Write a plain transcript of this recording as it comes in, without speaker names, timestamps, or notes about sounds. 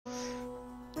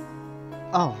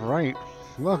Alright,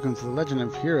 welcome to the Legend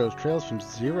of Heroes Trails from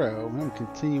Zero. I'm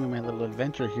continuing my little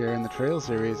adventure here in the Trail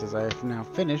series as I have now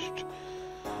finished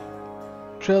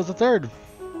Trails the Third.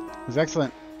 It was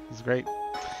excellent. It was great.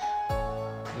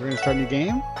 We're going to start a new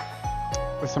game.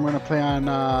 This time we're going to play on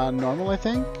normal, I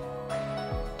think.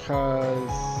 Because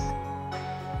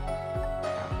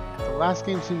the last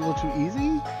game seemed a little too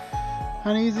easy.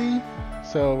 Uneasy.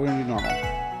 So we're going to do normal.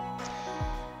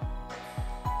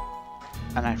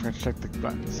 And I forgot to check the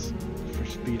buttons for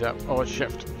speed up. Oh, it's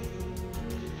shift.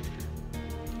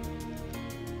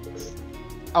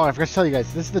 Oh, I forgot to tell you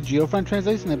guys, this is the Geofront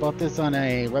translation. I bought this on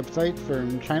a website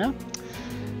from China.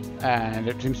 And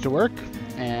it seems to work.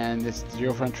 And this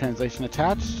Geofront translation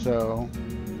attached, so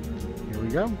here we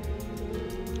go.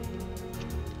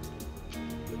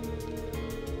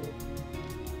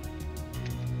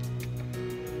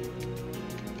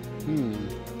 I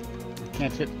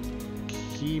can't hit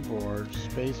keyboard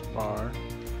space bar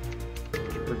to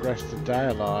progress the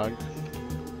dialogue,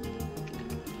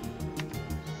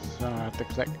 so I have to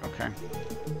click. Okay.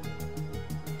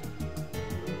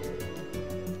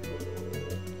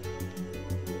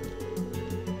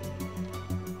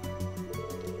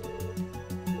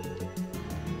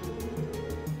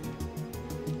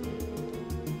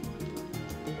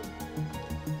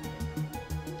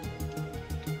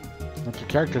 Lots of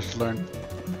characters to learn.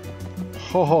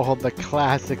 Oh, the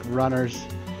classic runners.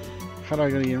 How do I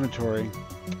go to the inventory?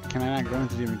 Can I not go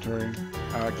into the inventory?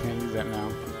 Oh, I can't use that now.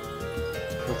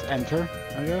 Let's enter,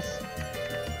 I guess.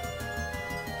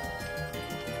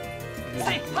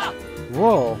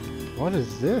 Whoa, what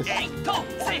is this? I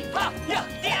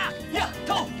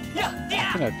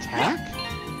can attack?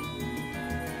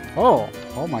 Oh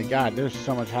my god, there's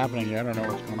so much happening here. I don't know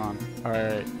what's going on.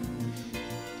 Alright.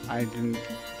 I didn't...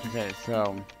 Okay,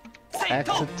 so... X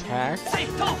attacks. C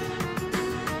does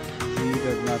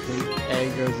nothing. A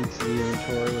goes into the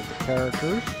inventory with the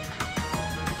characters.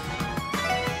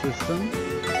 System.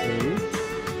 Save.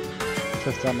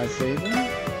 Test out my saving.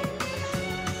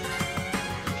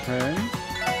 Okay.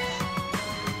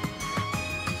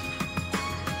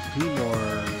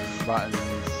 Keyboard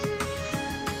buttons.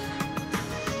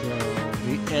 So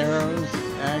the arrows,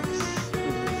 X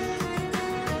is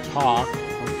talk.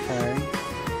 Okay.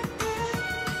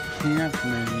 Camp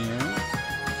menu,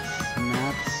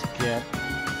 snap skip,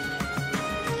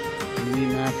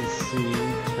 remap is C,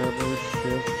 turbo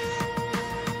shift.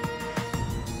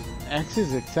 X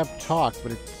is accept talk,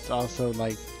 but it's also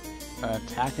like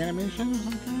attack animation or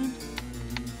something.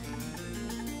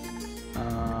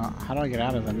 How do I get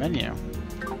out of the menu?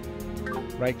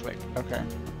 Right click, okay.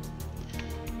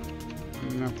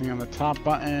 Nothing on the top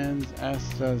buttons. S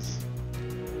does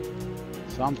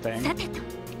something.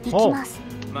 Oh!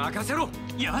 Oh, I can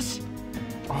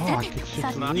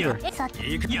shift the leader.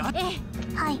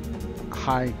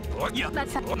 Hi.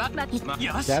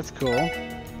 That's cool.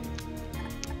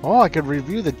 Oh, I could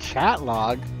review the chat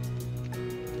log.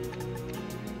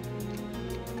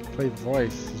 Play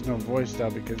voice. There's no voice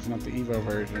though because it's not the Evo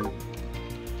version.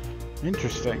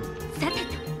 Interesting.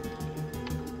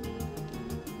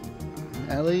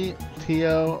 Ellie,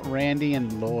 Tio, Randy,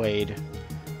 and Lloyd.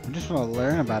 I just want to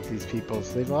learn about these people.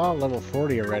 So they've all level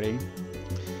 40 already.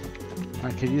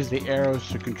 I could use the arrows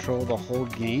to control the whole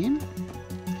game.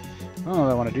 I don't know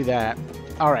if I want to do that.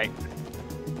 Alright.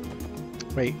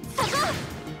 Wait.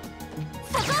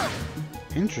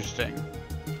 Interesting.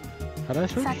 How do I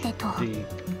switch? D.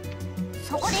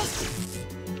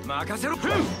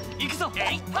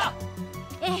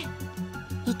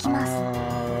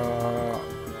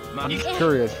 I'm just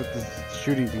curious what this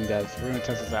shooting thing does. We're going to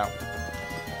test this out.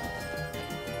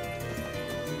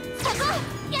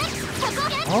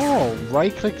 Oh,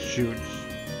 right click shoots.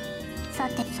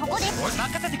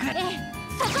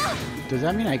 Does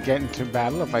that mean I get into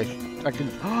battle if I can...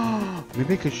 Oh,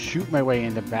 maybe I could shoot my way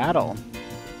into battle.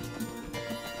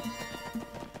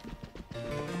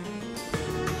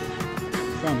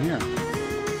 What's down here?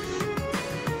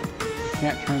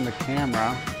 Can't turn the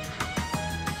camera.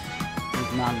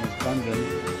 It's not in this dungeon.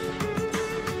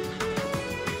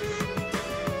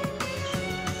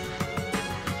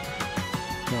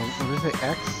 What is it?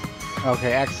 X?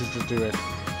 Okay, X is to do it.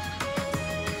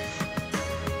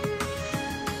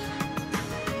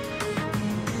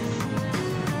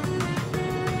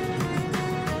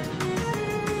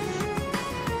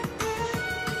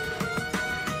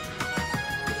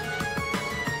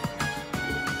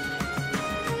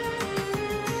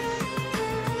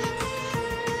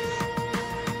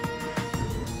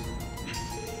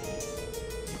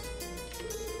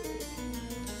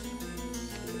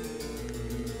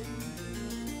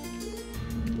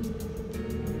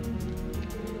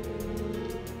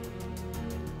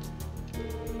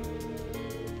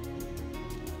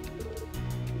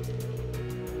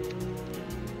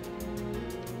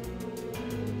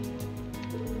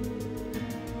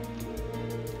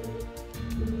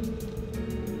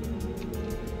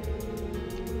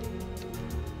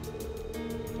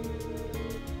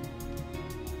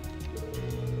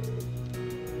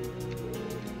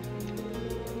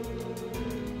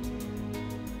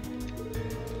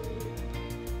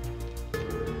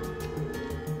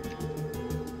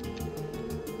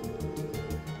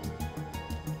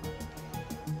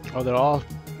 Oh, they're all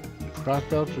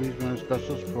crossbelts, or these are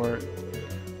special support.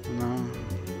 No.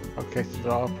 Okay, so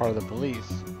they're all part of the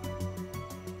police.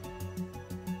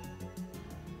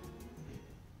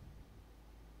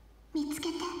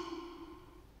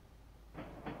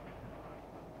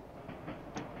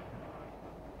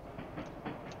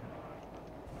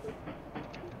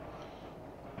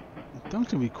 Don't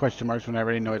seem to be question marks when I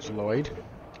already know it's Lloyd.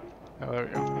 Oh, there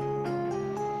we go.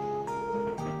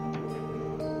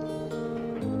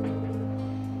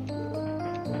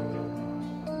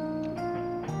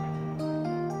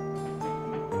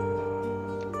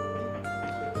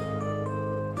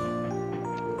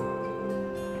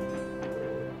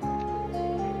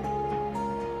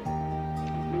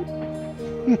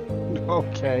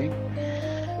 Okay.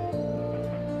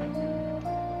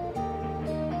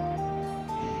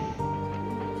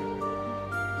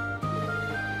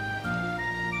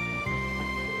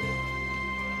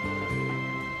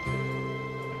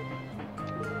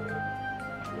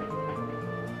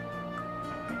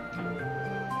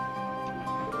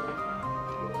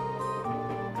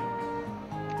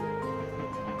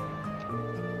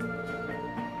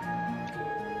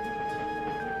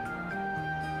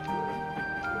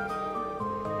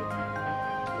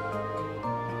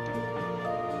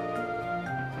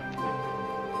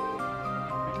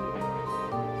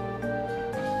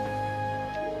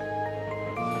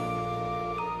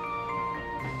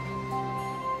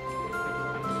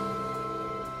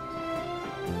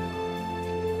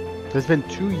 It's been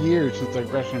 2 years since the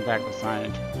aggression pact was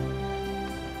signed.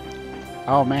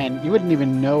 Oh man, you wouldn't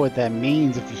even know what that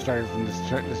means if you started from this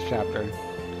chapter.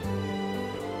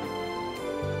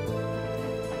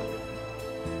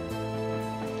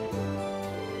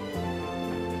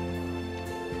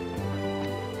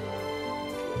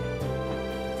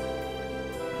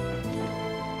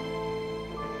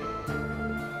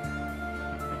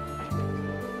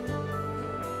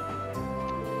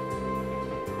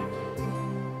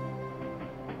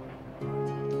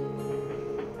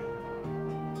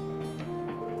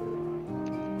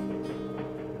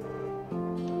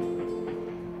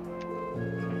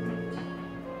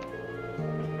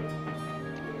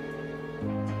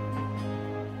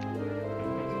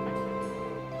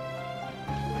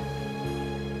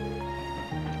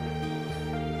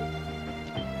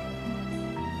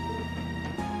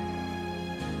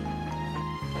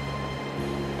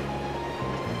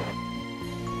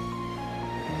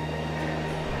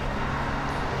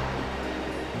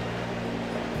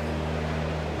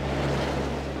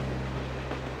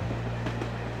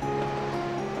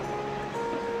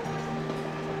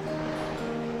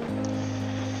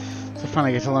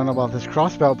 Finally get to learn about this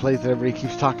crossbelt place that everybody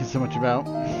keeps talking so much about.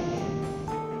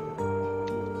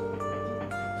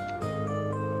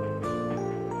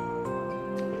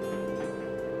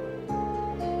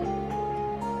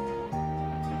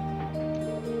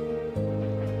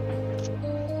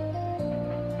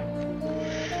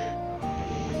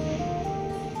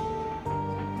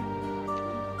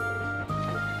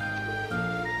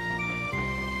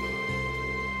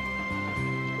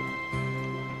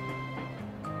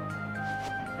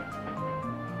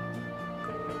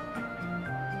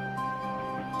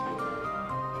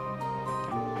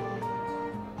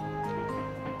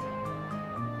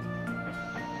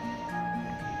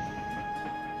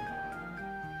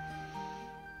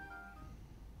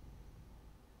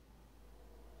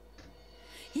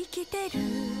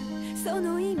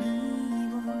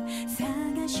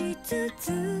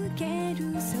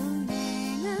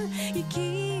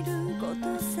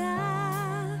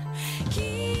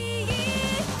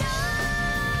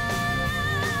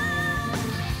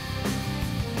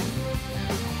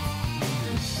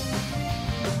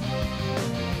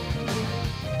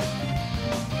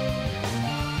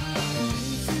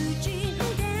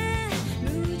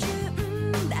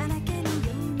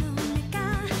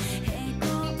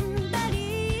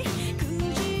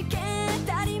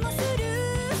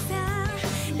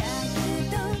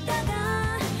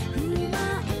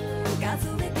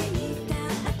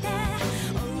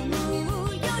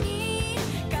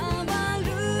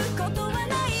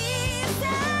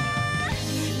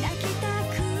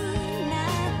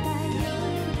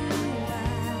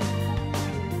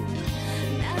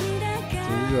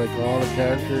 Like all the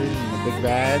characters and the big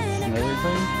bads and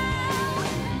everything.「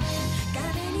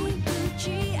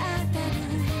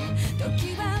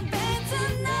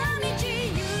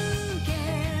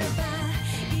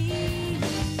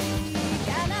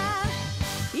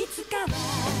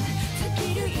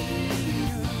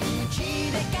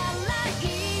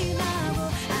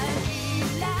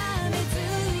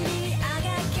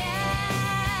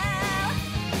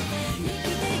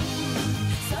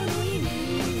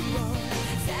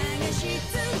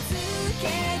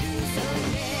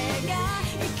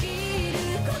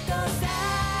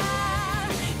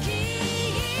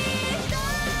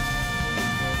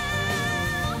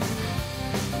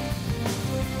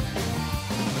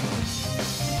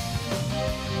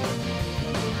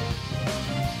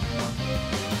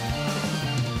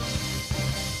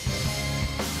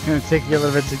gonna take you a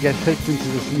little bit to get hooked into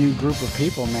this new group of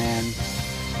people, man.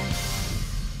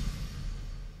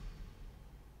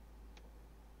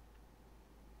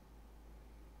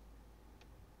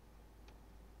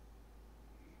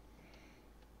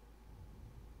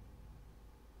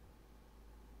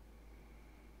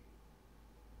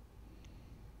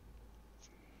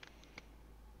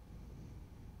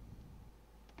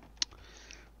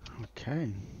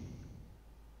 Okay.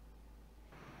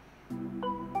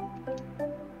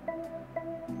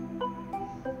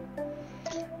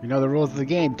 You know the rules of the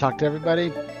game. Talk to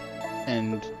everybody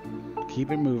and keep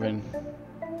it moving.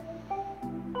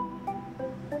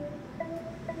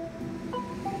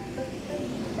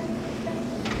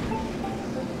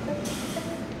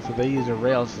 So they use a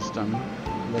rail system.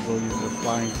 Liberal uses a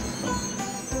flying system.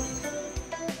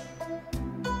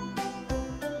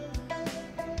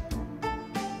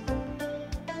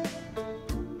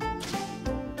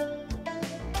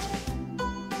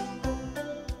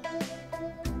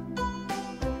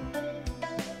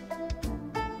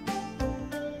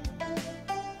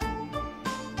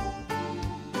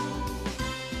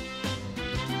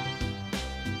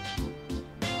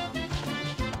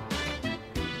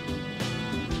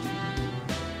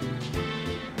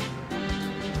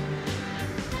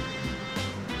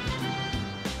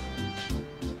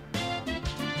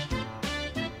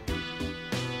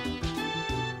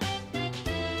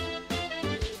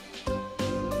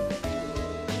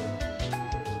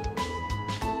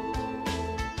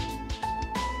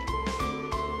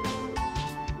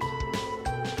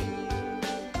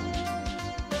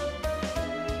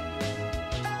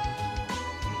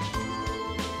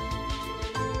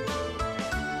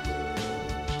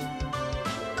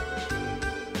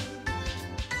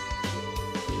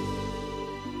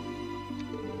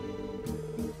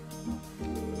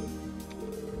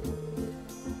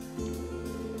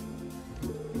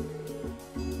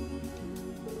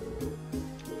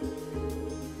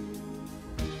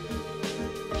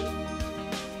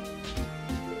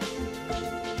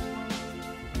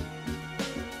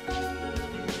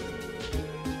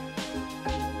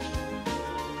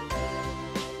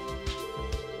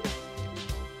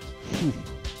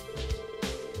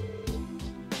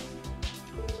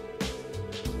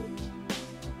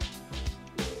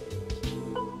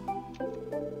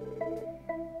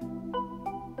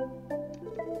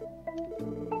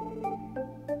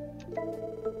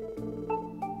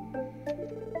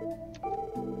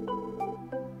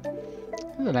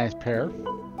 This is a nice pair.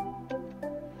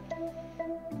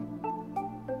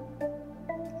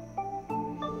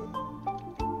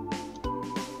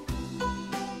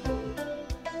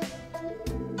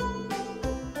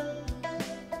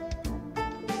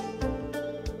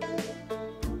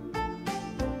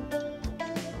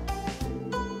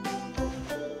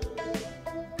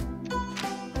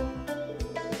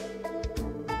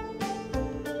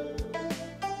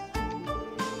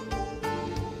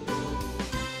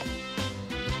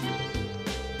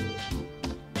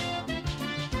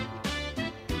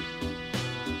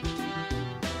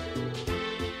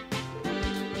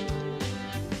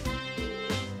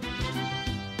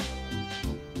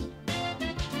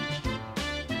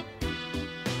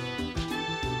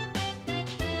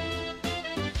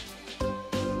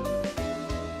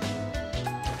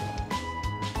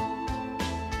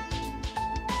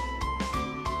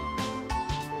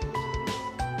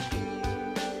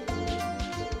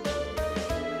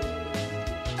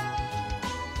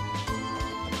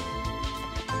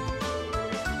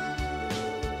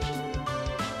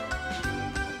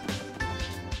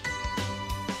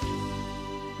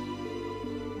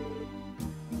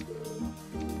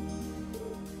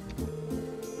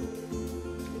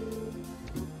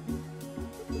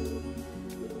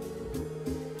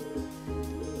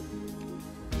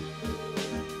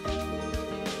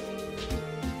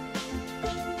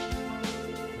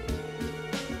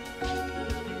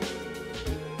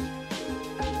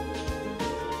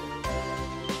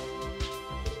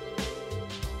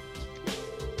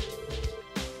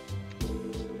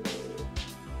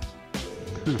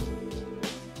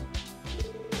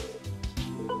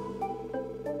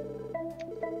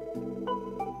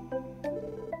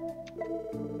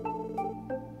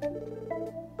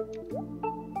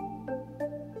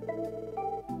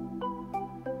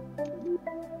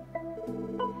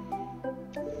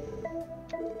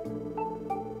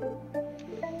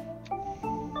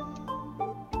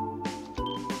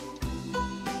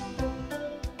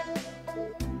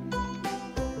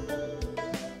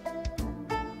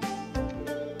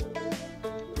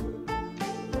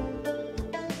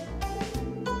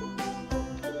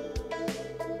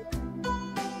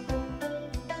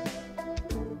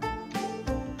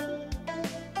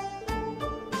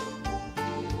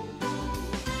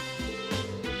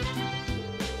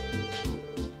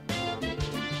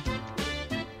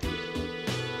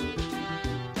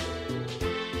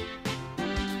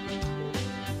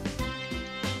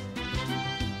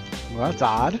 Well, that's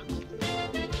odd.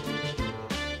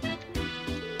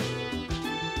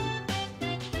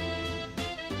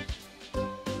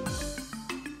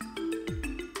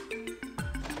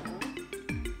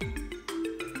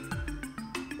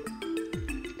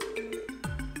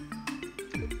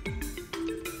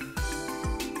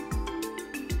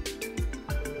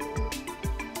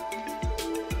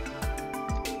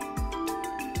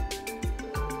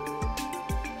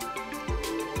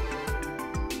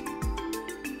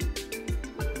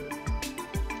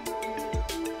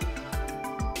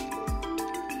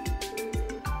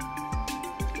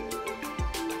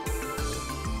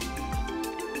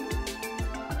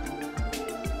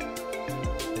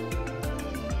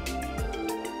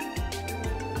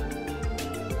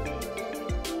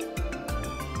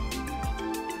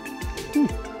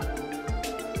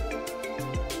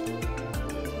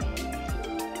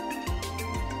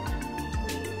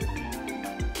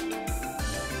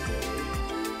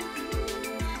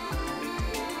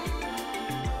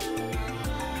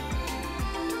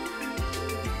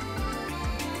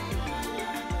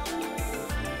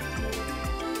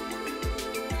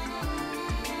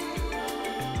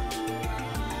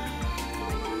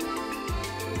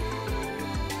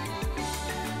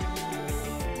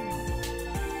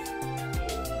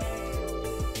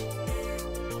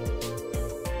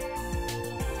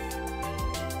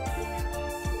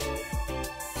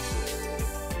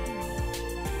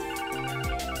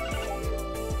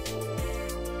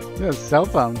 Yeah, cell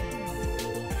phone.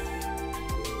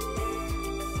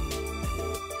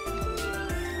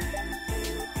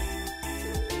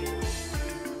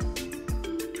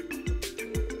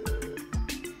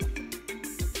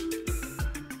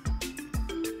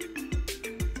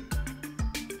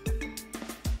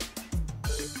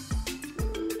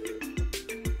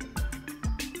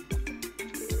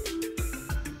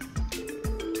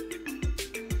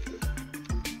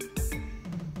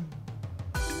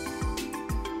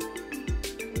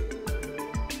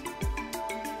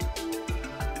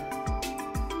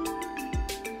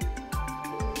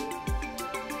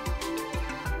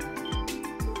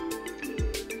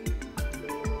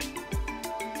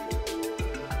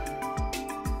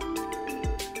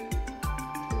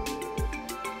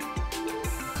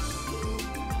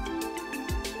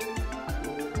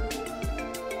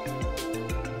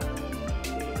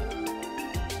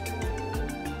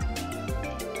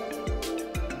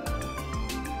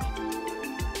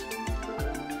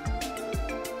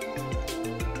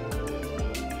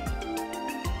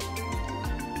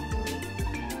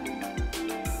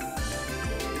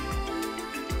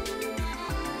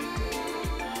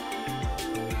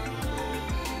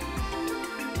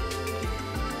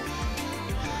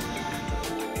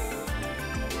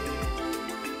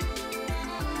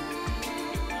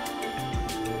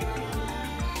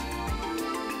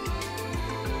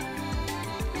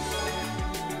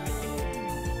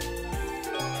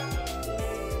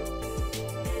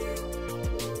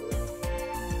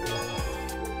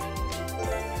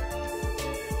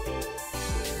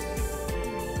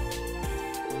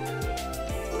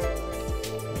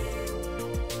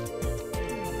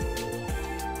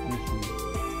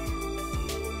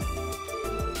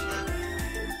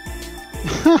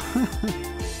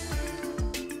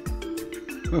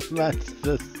 That's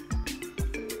just...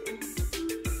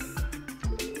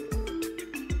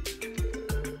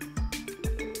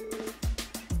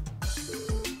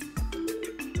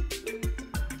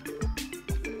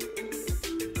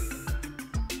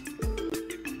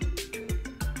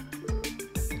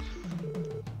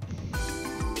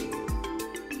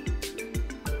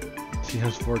 She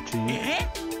has 14.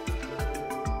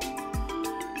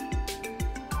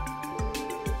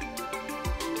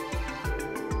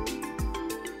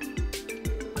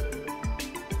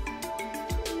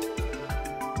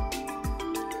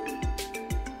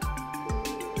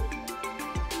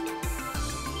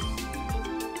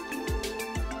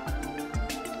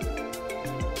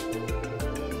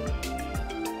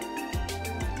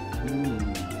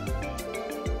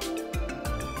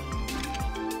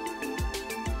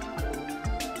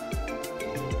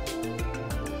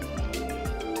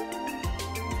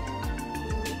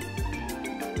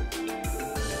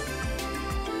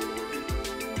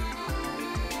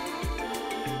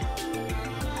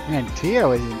 Man,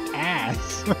 Tio is an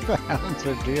ass. What the hell is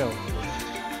her deal?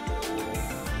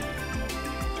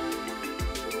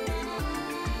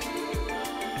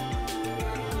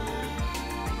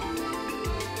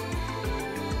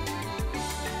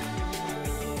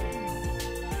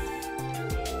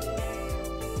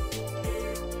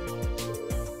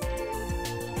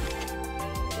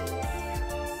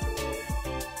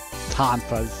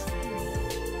 Tonfas.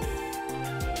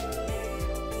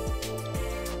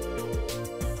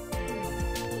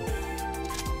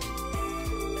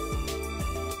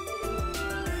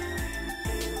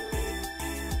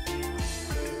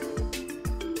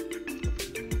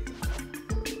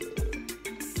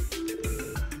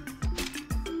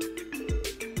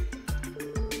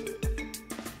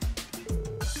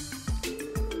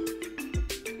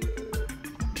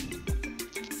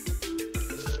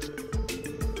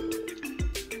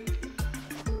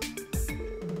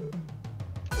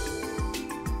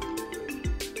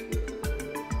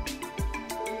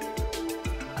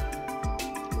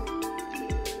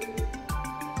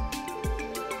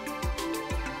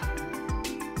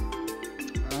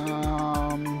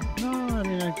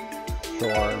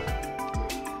 sure.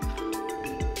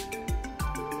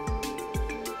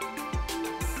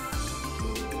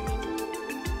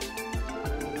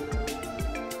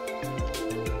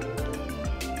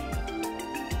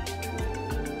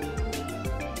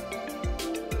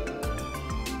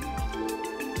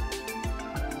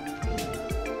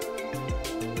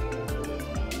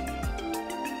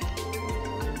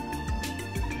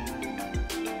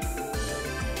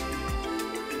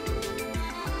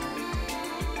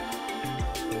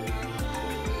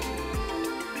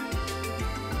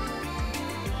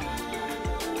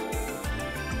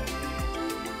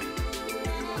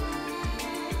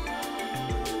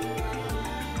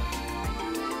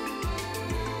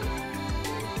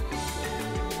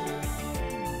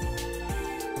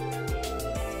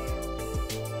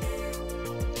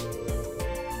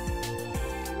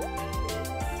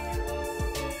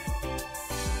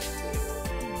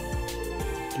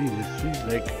 Jesus, she's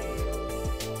like...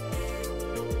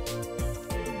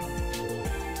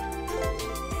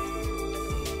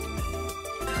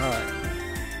 Alright.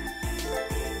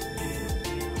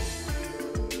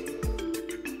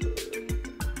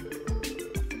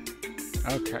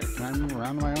 Okay, can I move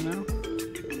around on my own now?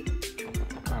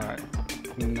 Alright,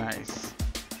 nice.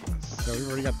 So we've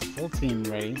already got the full team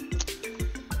ready.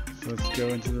 So let's go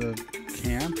into the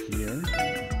camp here.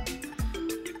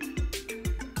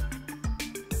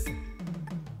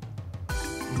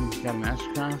 Got an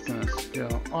Ashcraft and a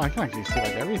skill. Oh, I can actually see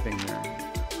like everything here.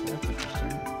 That's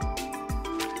interesting.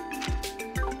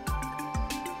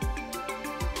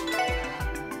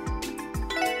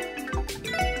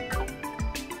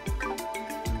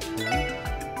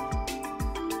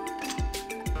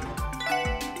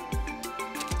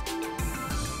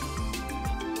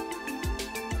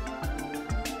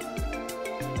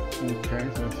 Okay,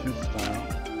 so that's his style.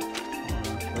 Or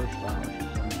her style, I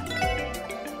should say.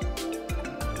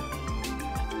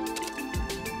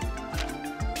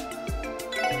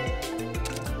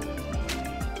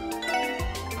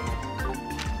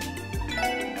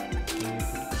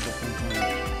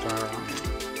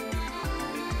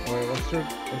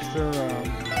 What's their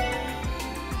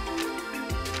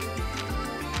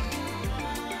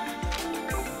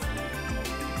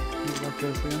what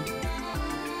goes in?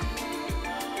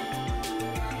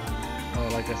 Oh,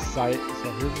 like a sight. So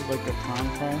his is like a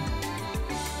tonfa.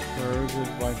 Hers is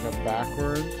like a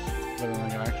backwards, but then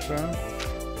like an extra.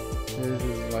 His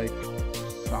is like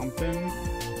something.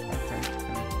 Okay.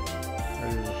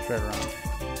 Hers is a straight around.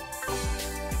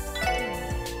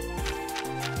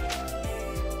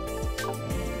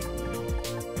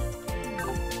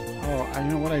 You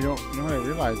know what you know what I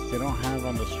realized? They don't have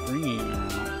on the screen now.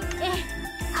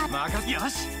 So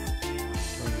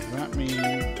does that mean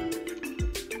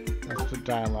that's the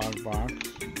dialogue box?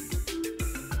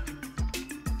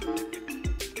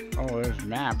 Oh, there's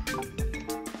map.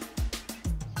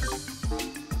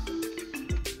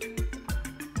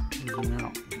 Zoom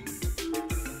out.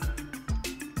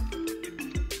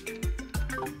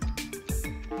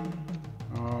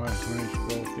 Oh, that's when you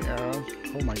scroll with the arrows.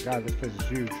 Oh my god, this place is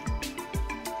huge.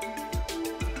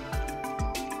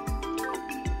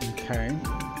 Okay.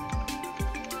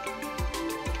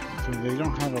 So they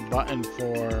don't have a button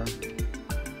for...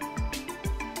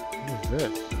 What is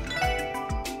this?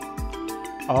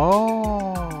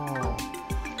 Oh!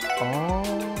 Oh!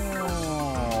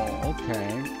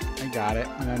 Okay. I got it.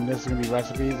 And then this is going to be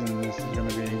recipes, and this is going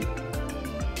to be...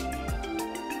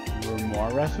 more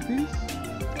recipes?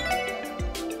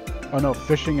 Oh no,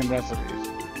 fishing and recipes.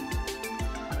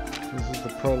 This is the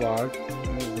prologue.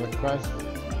 This is the quest.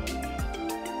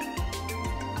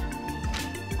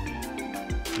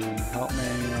 And help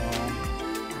manual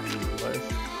and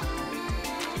list.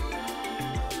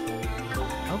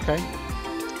 Okay.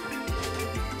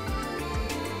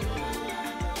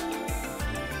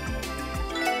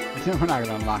 We're not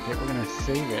gonna unlock it. We're gonna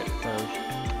save it first.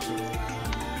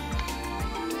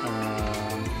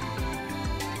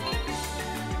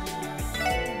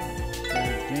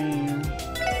 Game.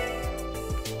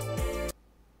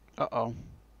 Uh-oh.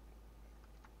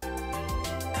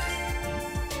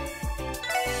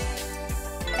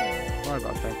 Sorry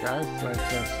about that, guys. I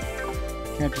just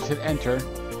can't just hit enter.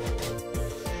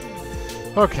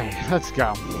 Okay, let's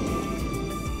go.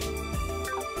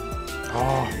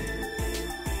 Oh.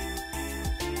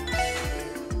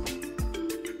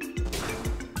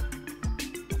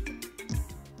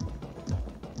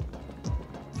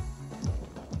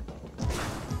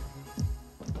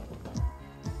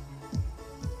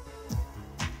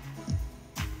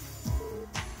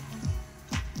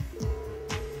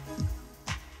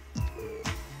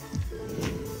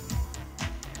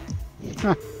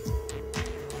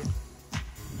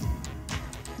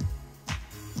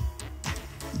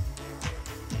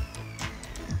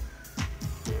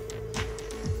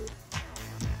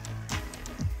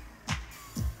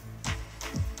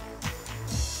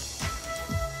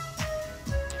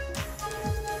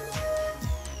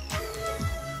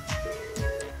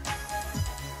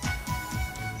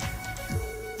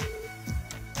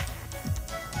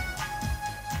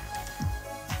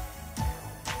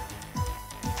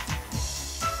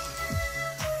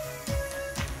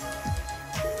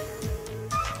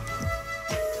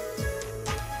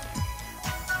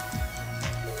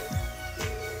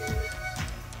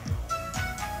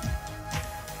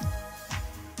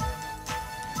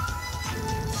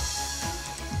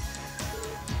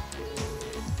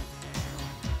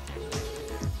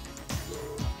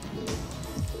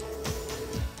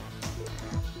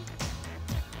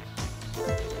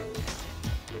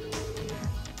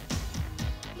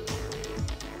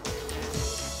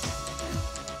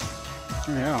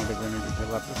 I don't think we need to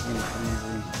fill up. This is going to be pretty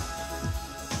easy.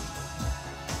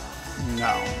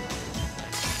 No.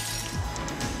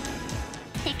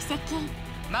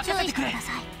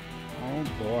 Oh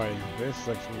boy, this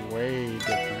looks way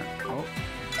different. Oh.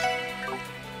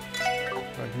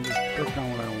 So I can just click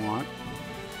on what I want.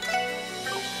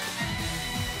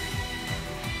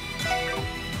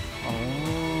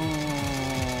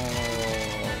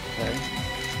 Okay.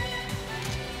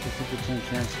 50%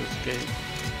 chance to escape.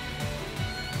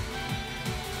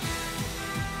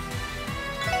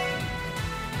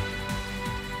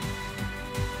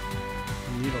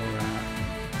 Needle rat.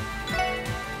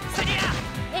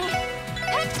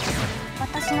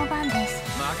 私の番です。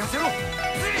任せろ。甘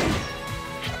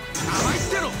いっ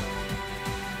てろ。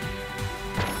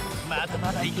まだ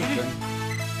まだいける。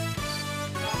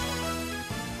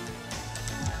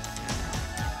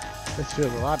This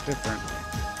feels a lot different,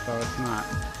 so it's not.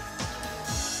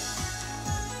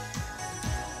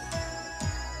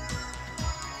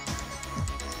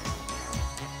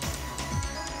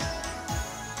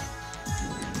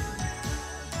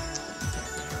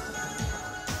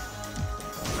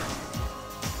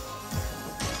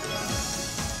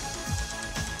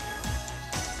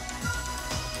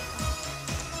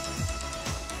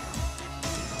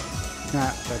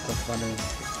 That's a funny.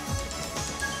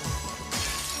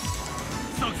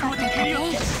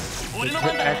 Just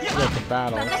hit X at the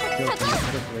battle. Kill things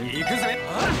quickly. This is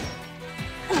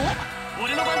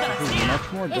much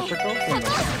more difficult than the...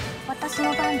 私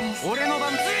の番です。俺の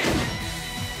番。行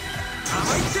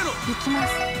きま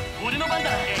す。俺の番だ。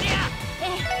さ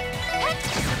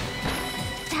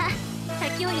あ、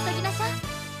先を急ぎましょう。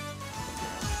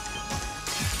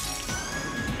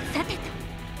さてと。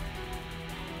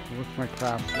What's my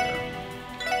craft here?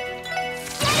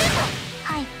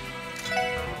 はい。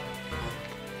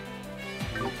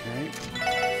 Okay.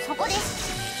 そこです。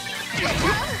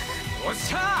おっ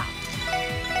しゃー。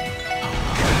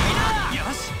よ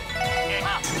し。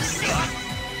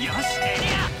よ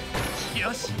し。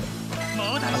よし。も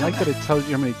う大丈夫。 I like that it tells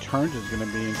you how many turns it's going to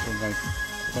be until my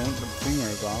finger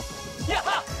is off. や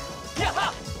は。や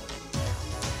は。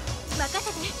任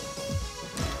せて。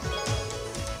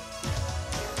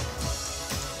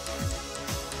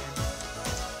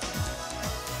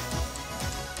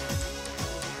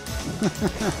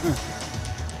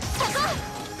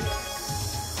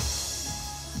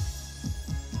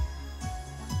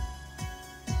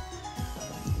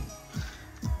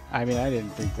 I mean, I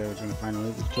didn't think that I was going to find one.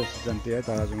 It was just as empty. I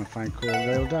thought I was going to find cool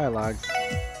real dialogues.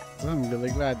 So I'm really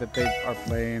glad that they are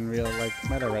playing real like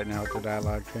meta right now with the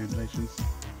dialogue translations.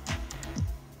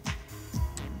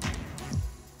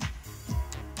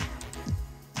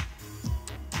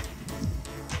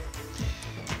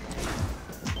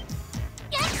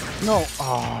 No.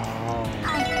 Oh.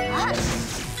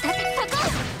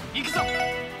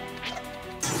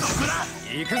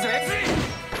 行くぜ。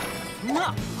ま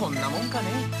あ、こんなもんかね。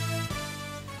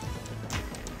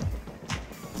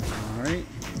Alright.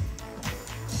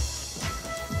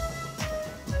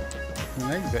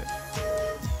 An exit.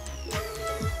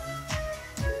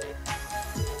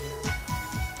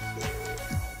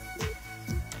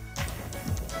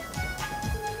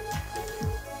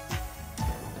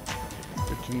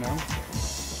 Good to know.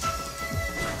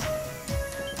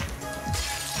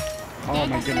 Oh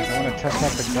my goodness, I want to test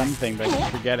out the gun thing, but I keep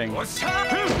forgetting. Interesting.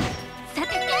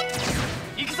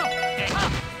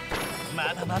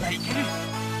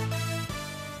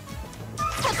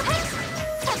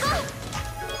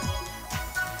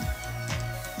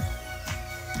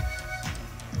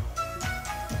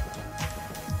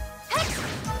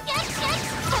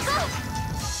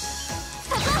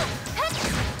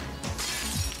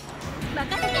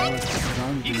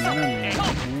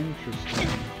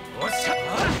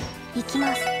 行き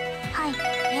ます。はい。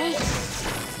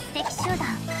敵集団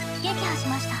撃破し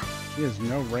ました。 He has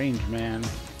no range, man.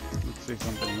 Let's see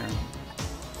something here.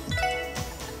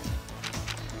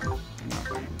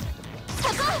 Nothing.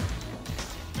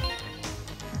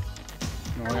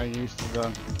 No, I got used to the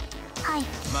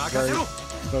very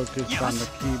focused on the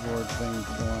keyboard thing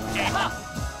going on.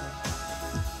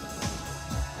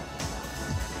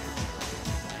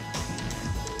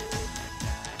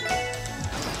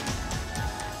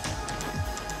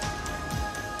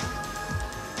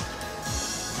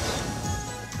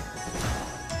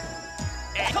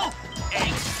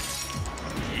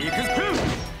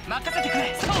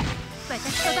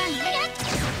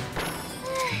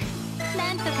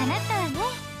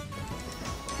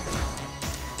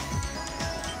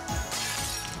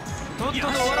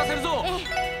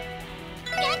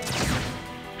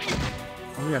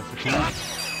 Oh yes,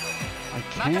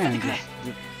 I can just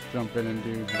jump in and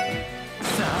do something. さ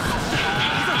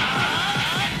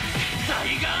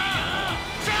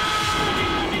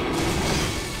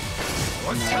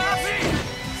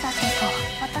てと、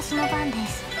私の番で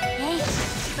す。えい、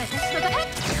私の番。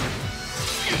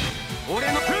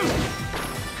俺の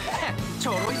ち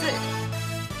ょろいぜ。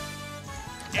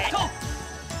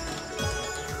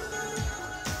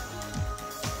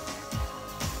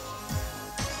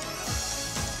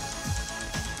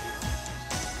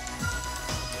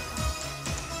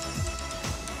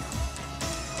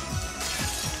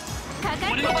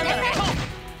俺の番だ。さ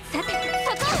て、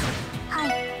そこ。はい。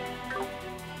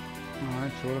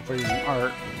Alright, so what if I use an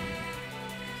art?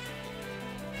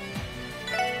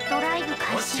 ドライブ開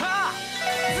始。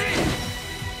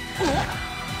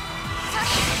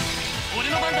俺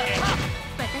の番だ。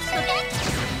私の番。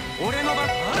俺の番。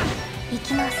行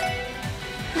きます。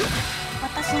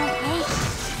私のえい。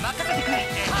任せてくれ。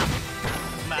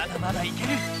まだまだいける。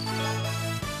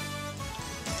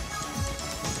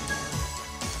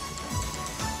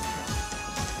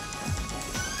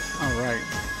Alright.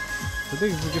 So I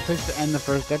think it's a good place to end the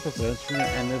first episode. So we're going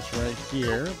to end this right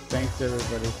here. Thanks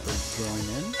everybody for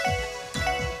joining.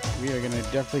 We are going to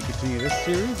definitely continue this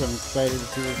series. I'm excited to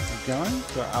see where this is going.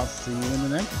 So I'll see you in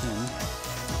the next one.